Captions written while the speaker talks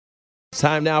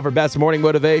Time now for Beth's Morning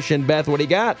Motivation. Beth, what do you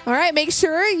got? All right, make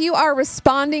sure you are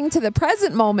responding to the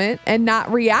present moment and not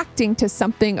reacting to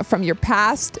something from your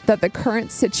past that the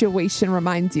current situation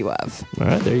reminds you of. All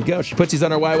right, there you go. She puts these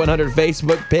on our Y100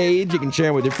 Facebook page. You can share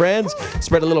them with your friends.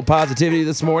 Spread a little positivity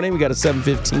this morning. We got a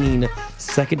 7:15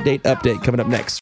 second date update coming up next.